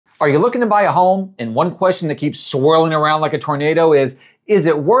Are you looking to buy a home? And one question that keeps swirling around like a tornado is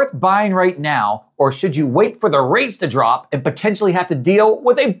it worth buying right now, or should you wait for the rates to drop and potentially have to deal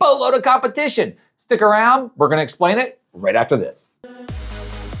with a boatload of competition? Stick around, we're gonna explain it right after this.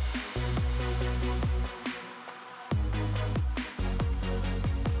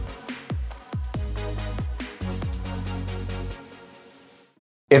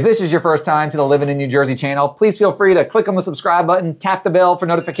 If this is your first time to the Living in New Jersey channel, please feel free to click on the subscribe button, tap the bell for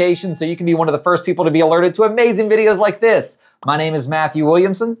notifications so you can be one of the first people to be alerted to amazing videos like this. My name is Matthew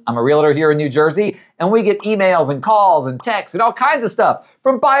Williamson. I'm a realtor here in New Jersey, and we get emails and calls and texts and all kinds of stuff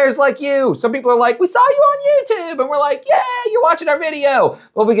from buyers like you. Some people are like, we saw you on YouTube, and we're like, yeah, you're watching our video.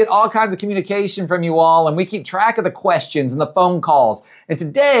 Well, we get all kinds of communication from you all, and we keep track of the questions and the phone calls. And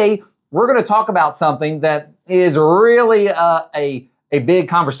today, we're gonna talk about something that is really a big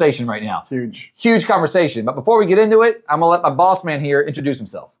conversation right now. Huge conversation. But before we get into it, I'm gonna let my boss man here introduce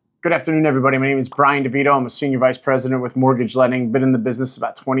himself. Good afternoon, everybody. My name is Brian DeVito. I'm a Senior Vice President with Mortgage Lending. Been in the business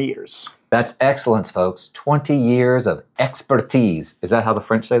about 20 years. That's excellence, folks. 20 years of expertise. Is that how the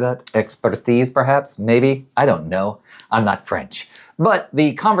French say that? Expertise, perhaps? Maybe? I don't know. I'm not French. But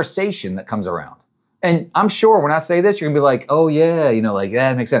the conversation that comes around, and I'm sure when I say this, you're gonna be like, oh yeah, like,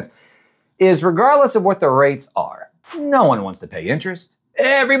 yeah, it makes sense, is regardless of what the rates are, no one wants to pay interest.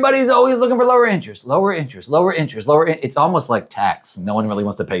 Everybody's always looking for lower interest, lower interest, lower interest, It's almost like tax. No one really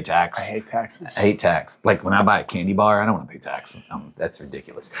wants to pay tax. I hate taxes. I hate tax. Like when I buy a candy bar, I don't want to pay tax. That's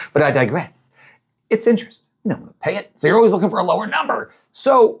ridiculous. But I digress. It's interest. You don't want to pay it. So you're always looking for a lower number.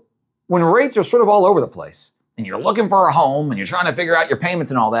 So when rates are sort of all over the place and you're looking for a home and you're trying to figure out your payments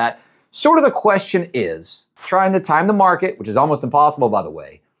and all that, sort of the question is, trying to time the market, which is almost impossible, by the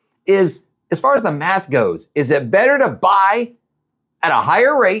way, is, as far as the math goes, is it better to buy at a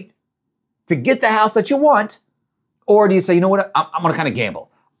higher rate to get the house that you want? Or do you say, you know what, I'm gonna kind of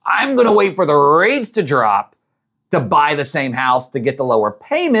gamble. I'm gonna wait for the rates to drop to buy the same house to get the lower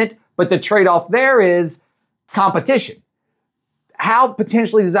payment, but the trade-off there is competition. How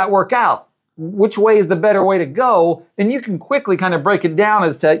potentially does that work out? Which way is the better way to go? And you can quickly kind of break it down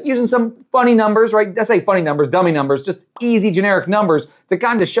as to using some funny numbers, right? I say funny numbers, dummy numbers, just easy generic numbers to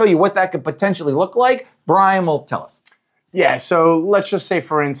kind of show you what that could potentially look like. Brian will tell us. Yeah, so let's just say,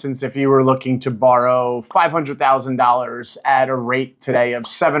 for instance, if you were looking to borrow $500,000 at a rate today of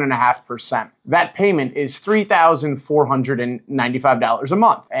 7.5%, that payment is $3,495 a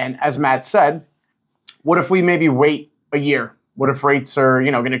month. And as Matt said, what if we maybe wait a year? What if rates are,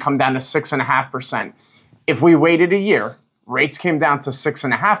 going to come down to 6.5%? If we waited a year, rates came down to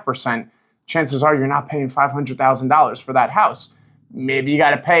 6.5%, chances are you're not paying $500,000 for that house. Maybe you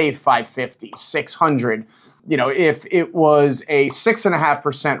got to pay $550,000, $600,000. If it was a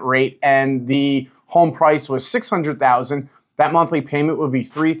 6.5% rate and the home price was $600,000, that monthly payment would be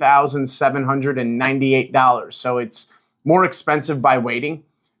 $3,798. So it's more expensive by waiting.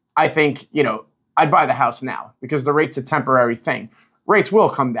 I think, I'd buy the house now because the rate's a temporary thing. Rates will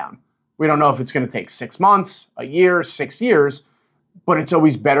come down. We don't know if it's going to take 6 months, a year, 6 years, but it's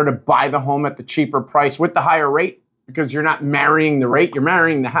always better to buy the home at the cheaper price with the higher rate because you're not marrying the rate, you're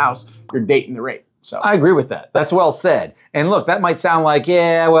marrying the house, you're dating the rate. So I agree with that. That's well said. And look, that might sound like,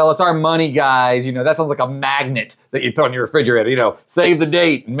 yeah, well, it's our money, guys. That sounds like a magnet that you put on your refrigerator, save the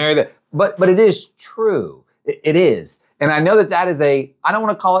date and marry the, but it is true. It is. And I know that is I don't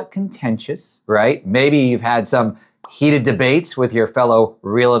want to call it contentious, right? Maybe you've had some heated debates with your fellow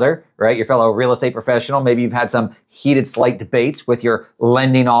realtor, right? Your fellow real estate professional. Maybe you've had some heated slight debates with your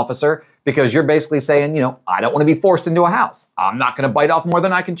lending officer because you're basically saying, I don't want to be forced into a house. I'm not going to bite off more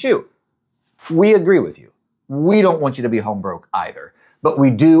than I can chew. We agree with you. We don't want you to be home broke either. But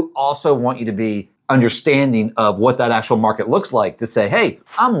we do also want you to be understanding of what that actual market looks like to say, hey,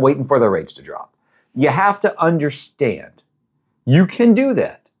 I'm waiting for the rates to drop. You have to understand, you can do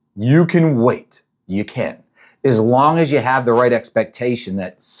that. You can wait. You can. As long as you have the right expectation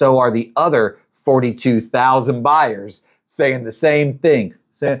that so are the other 42,000 buyers saying the same thing.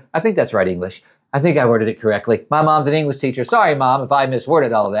 Saying, I think that's right, English. I think I worded it correctly. My mom's an English teacher. Sorry, Mom, if I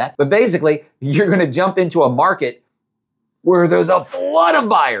misworded all of that. But basically, you're going to jump into a market where there's a flood of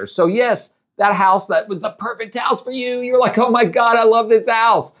buyers. So yes, that house that was the perfect house for you. You're like, oh my God, I love this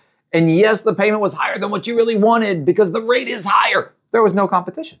house. And yes, the payment was higher than what you really wanted because the rate is higher. There was no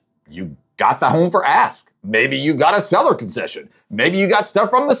competition. You got the home for ask. Maybe you got a seller concession. Maybe you got stuff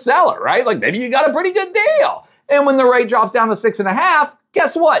from the seller, right? Like maybe you got a pretty good deal. And when the rate drops down to 6.5,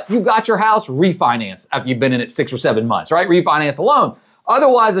 guess what? You got your house refinanced after you've been in it 6 or 7 months, right? Refinance a loan.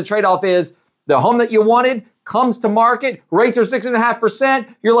 Otherwise, the trade-off is the home that you wanted comes to market, rates are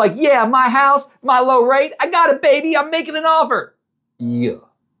 6.5%. You're like, yeah, my house, my low rate, I got it, baby. I'm making an offer. Yeah.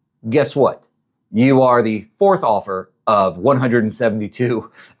 guess what? You are the fourth offer of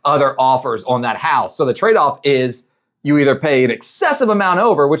 172 other offers on that house. So the trade-off is you either pay an excessive amount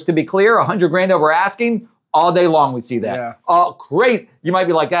over, which to be clear, 100 grand over asking, all day long we see that. Yeah. Oh, great. You might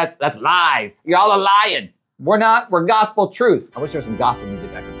be like, that's lies. Y'all are lying. We're not, we're gospel truth. I wish there was some gospel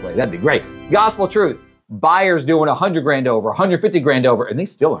music I could play. That'd be great. Gospel truth. Buyers doing 100 grand over, 150 grand over, and they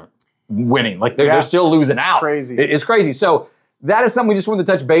still aren't winning. Like they're still losing out. Crazy. It's crazy. So that is something we just wanted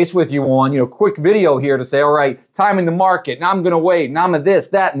to touch base with you on. Quick video here to say, all right, timing the market. Now I'm going to wait. Now I'm a this,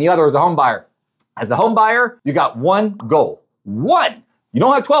 that, and the other as a home buyer. As a home buyer, you got one goal. One. You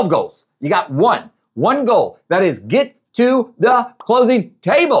don't have 12 goals. You got one. One goal. That is get to the closing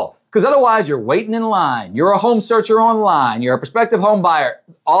table. Because otherwise you're waiting in line. You're a home searcher online. You're a prospective home buyer.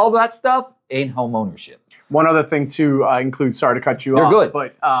 All that stuff ain't home ownership. One other thing to include, sorry to cut you off. You're good.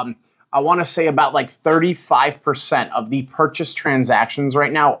 But I want to say about like 35% of the purchase transactions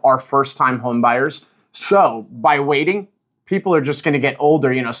right now are first-time home buyers. So by waiting, people are just going to get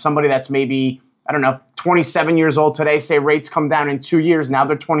older. Somebody that's maybe, 27 years old today, say rates come down in 2 years, now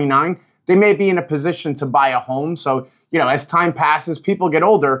they're 29. They may be in a position to buy a home. So, as time passes, people get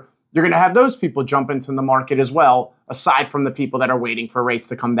older, you're going to have those people jump into the market as well, aside from the people that are waiting for rates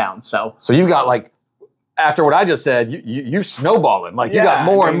to come down. So you've got after what I just said, you're snowballing. You got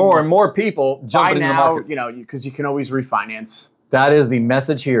more and more and more people jumping in the market. Because you can always refinance. That is the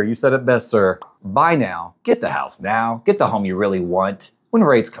message here. You said it best, sir. Buy now. Get the house now. Get the home you really want. When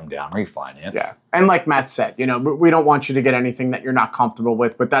rates come down, refinance. Yeah. And like Matt said, we don't want you to get anything that you're not comfortable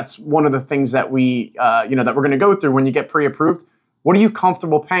with, but that's one of the things that we, that we're going to go through when you get pre-approved. What are you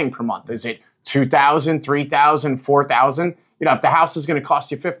comfortable paying per month? Is it $2,000, $3,000, $4,000? If the house is going to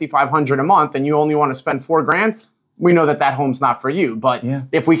cost you $5,500 a month and you only want to spend $4,000, we know that home's not for you. But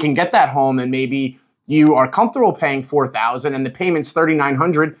if we can get that home and maybe you are comfortable paying $4,000 and the payment's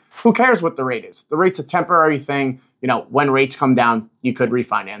 $3,900, who cares what the rate is? The rate's a temporary thing. When rates come down, you could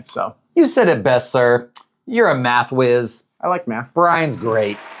refinance. So you said it best, sir. You're a math whiz. I like math. Brian's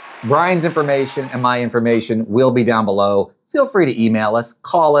great. Brian's information and my information will be down below. Feel free to email us,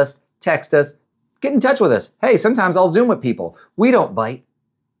 call us, text us, get in touch with us. Hey, sometimes I'll Zoom with people. We don't bite,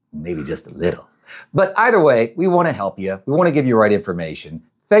 maybe just a little. But either way, we want to help you. We want to give you the right information.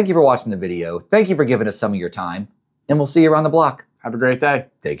 Thank you for watching the video. Thank you for giving us some of your time. And we'll see you around the block. Have a great day.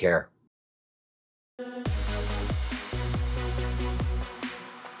 Take care.